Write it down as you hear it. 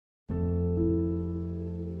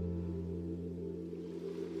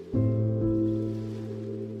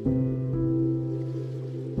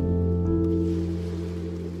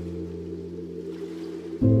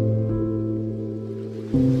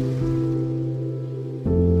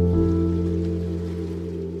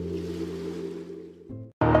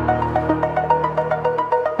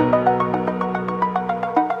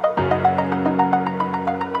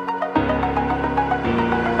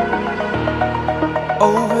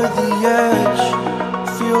over the edge.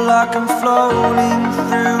 Feel like I'm floating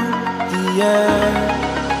through the air.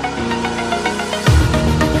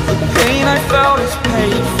 The pain I felt is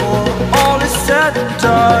paid for, all is said and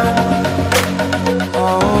done.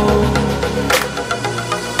 Oh,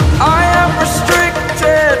 I am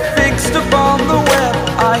restricted, fixed upon the web.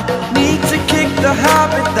 I need to kick the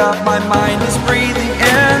habit that my mind is breathing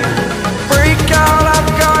in. Break out,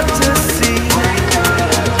 I've got to see.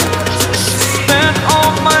 Spent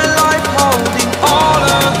all my life holding all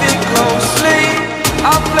of it closely.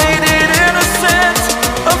 I played it innocent,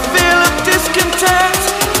 a feel of discontent.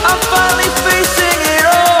 I'm finally facing it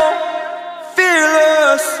all,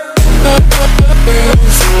 fearless.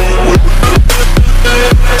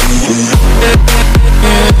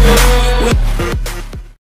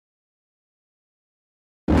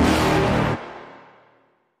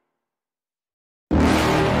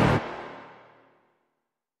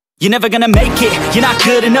 You're never gonna make it, you're not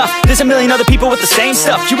good enough. There's a million other people with the same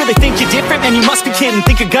stuff. You really think you're different? Man, you must be kidding.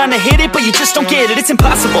 Think you're gonna hit it, but you just don't get it. It's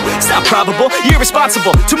impossible, it's not probable, you're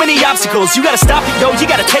irresponsible. Too many obstacles, you gotta stop it, yo. You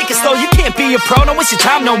gotta take it slow, you can't be a pro. Don't waste your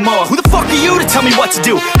time no more. Who the fuck are you to tell me what to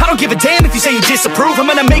do? I don't give a damn if you say you disapprove. I'm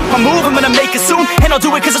gonna make my move, I'm gonna make it soon. And I'll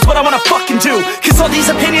do it cause it's what I wanna fucking do. Cause all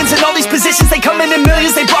these opinions and all these positions, they come in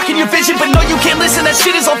millions, they blocking your vision. But no, you can't listen, that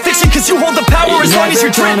shit is all fiction. Cause you hold the power as long as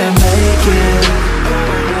you're dreaming.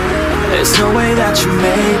 There's no way that you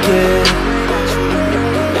make it,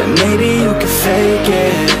 and maybe you can fake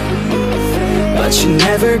it, but you're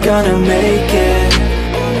never gonna make it.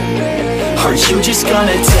 Aren't you just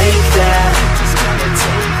gonna take that?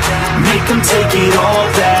 Make them take it all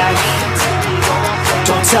back.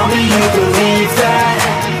 Don't tell me you believe that.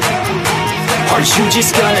 Aren't you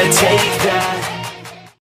just gonna take that?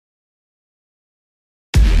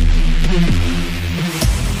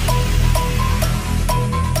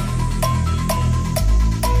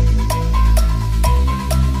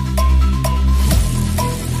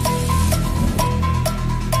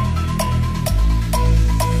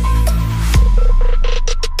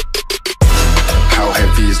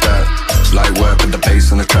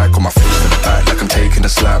 On the track, on my feet to the back, like I'm taking a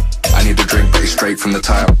slap. I need a drink, but it's straight from the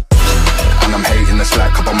tap. And I'm hating the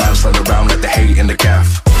slack, couple man slide around like the hate in the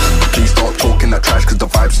gaff. Please stop talking that trash, cause the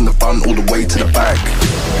vibes in the front all the way to the back.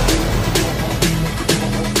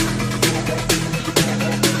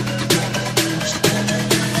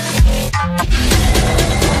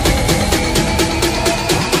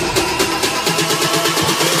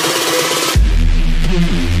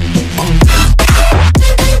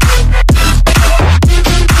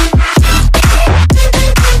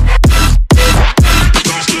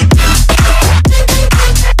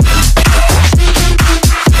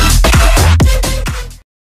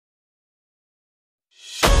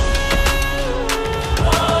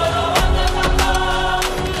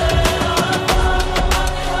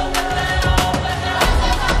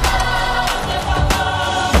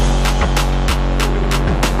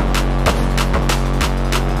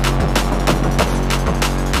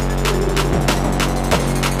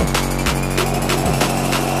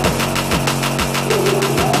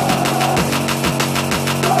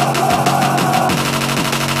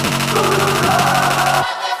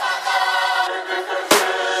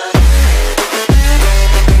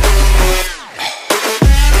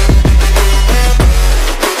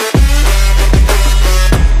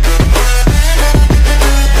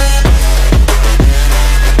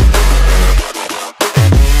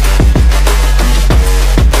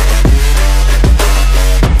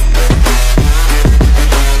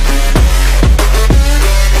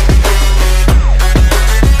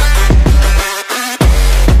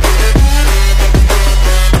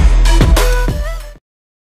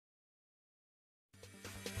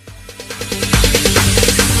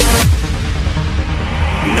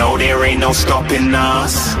 No stopping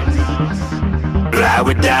us. Fly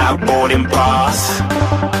without boarding pass.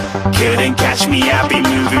 Couldn't catch me, I'll be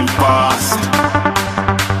moving fast.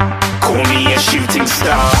 Call me a shooting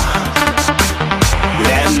star.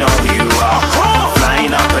 Let them know who you are.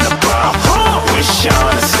 Flying up in a bar. Wish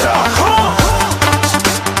on a star.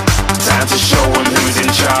 Time to show them who's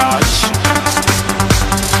in charge.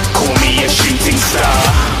 Call me a shooting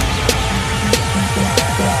star.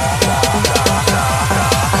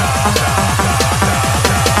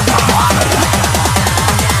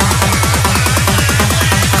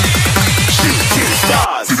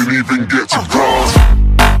 Didn't even get to cross.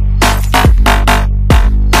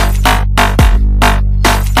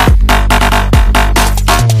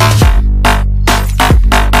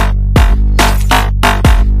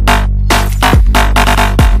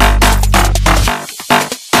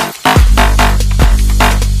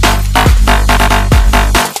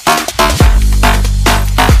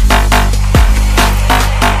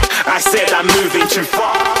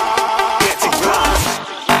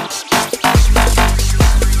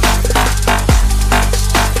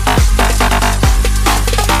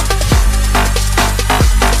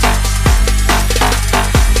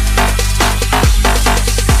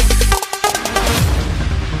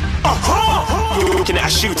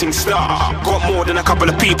 star. Got more than a couple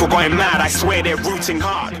of people going mad, I swear they're rooting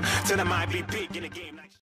hard. Tell them I be big in the game.